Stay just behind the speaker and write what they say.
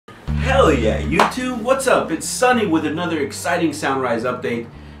Hell yeah, YouTube, what's up? It's Sunny with another exciting Soundrise update.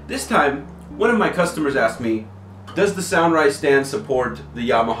 This time, one of my customers asked me, does the Soundrise stand support the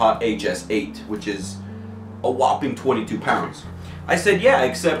Yamaha HS8, which is a whopping 22 pounds? I said yeah,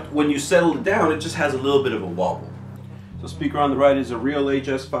 except when you settle it down, it just has a little bit of a wobble. So speaker on the right is a real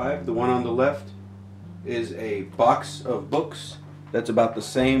HS5, the one on the left is a box of books that's about the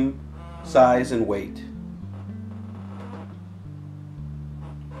same size and weight.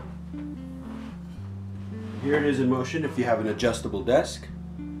 Here it is in motion. If you have an adjustable desk,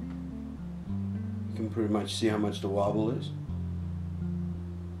 you can pretty much see how much the wobble is.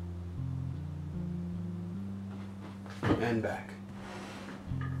 And back.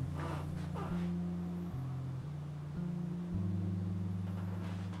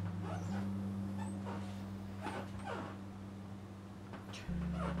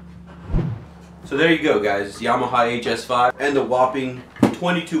 So there you go, guys. Yamaha HS5 and the whopping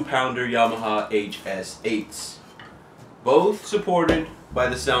 22-pounder Yamaha HS8s. Both supported by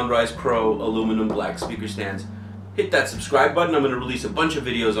the Soundrise Pro aluminum black speaker stands. Hit that subscribe button. I'm going to release a bunch of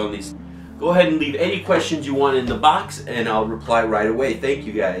videos on these. Go ahead and leave any questions you want in the box and I'll reply right away. Thank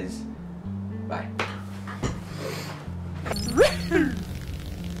you, guys. Bye.